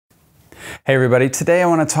Hey everybody, today I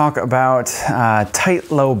want to talk about tight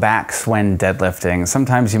low backs when deadlifting.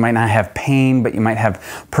 Sometimes you might not have pain, but you might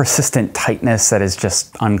have persistent tightness that is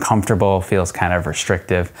just uncomfortable, feels kind of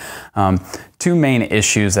restrictive. Two main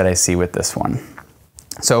issues that I see with this one.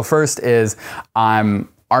 So first is I'm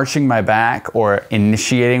arching my back or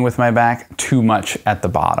initiating with my back too much at the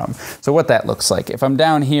bottom. So what that looks like, if I'm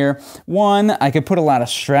down here, one, I could put a lot of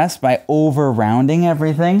stress by over rounding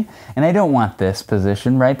everything, and I don't want this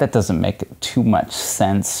position, right? That doesn't make too much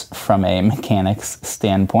sense from a mechanics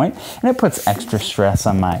standpoint, and it puts extra stress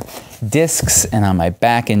on my discs and on my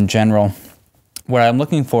back in general. What I'm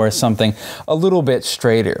looking for is something a little bit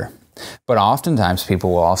straighter. But oftentimes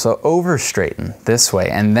people will also over straighten this way,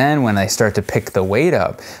 and then when they start to pick the weight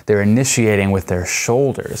up, they're initiating with their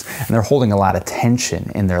shoulders and they're holding a lot of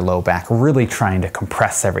tension in their low back, really trying to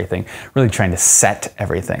compress everything, really trying to set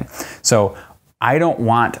everything. So I don't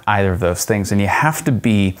want either of those things, and you have to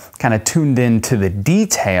be kind of tuned into the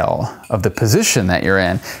detail of the position that you're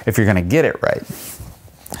in if you're going to get it right.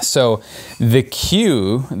 So the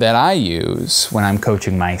cue that I use when I'm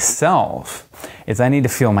coaching myself is I need to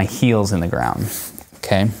feel my heels in the ground,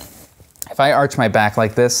 okay? If I arch my back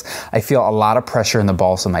like this, I feel a lot of pressure in the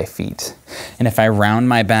balls of my feet. And if I round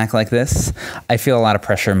my back like this, I feel a lot of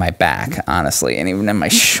pressure in my back, honestly, and even in my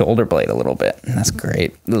shoulder blade a little bit. That's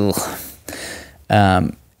great.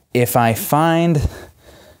 If I find,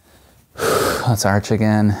 let's arch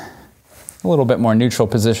again, a little bit more neutral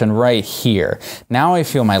position right here. Now I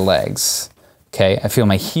feel my legs. Okay, I feel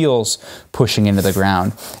my heels pushing into the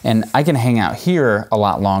ground, and I can hang out here a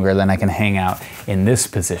lot longer than I can hang out in this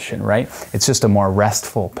position, right? It's just a more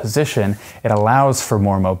restful position. It allows for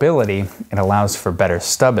more mobility. It allows for better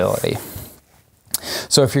stability.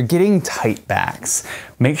 So if you're getting tight backs,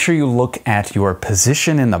 make sure you look at your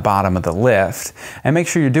position in the bottom of the lift and make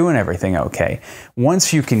sure you're doing everything okay.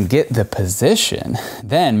 Once you can get the position,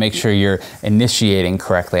 then make sure you're initiating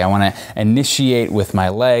correctly. I want to initiate with my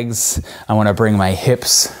legs. I want to bring my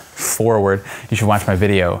hips forward. You should watch my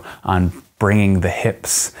video on bringing the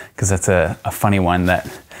hips, because that's a funny one that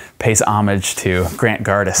pays homage to Grant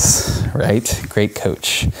Gardis, right? Great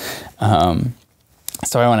coach.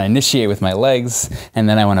 So I want to initiate with my legs, and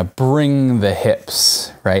then I want to bring the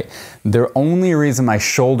hips, right? The only reason my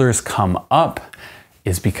shoulders come up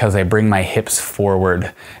is because I bring my hips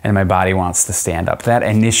forward and my body wants to stand up. That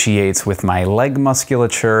initiates with my leg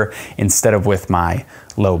musculature instead of with my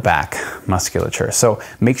low back musculature. So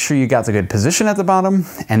make sure you got the good position at the bottom,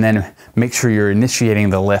 and then make sure you're initiating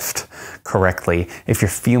the lift correctly if you're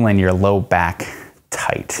feeling your low back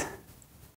tight.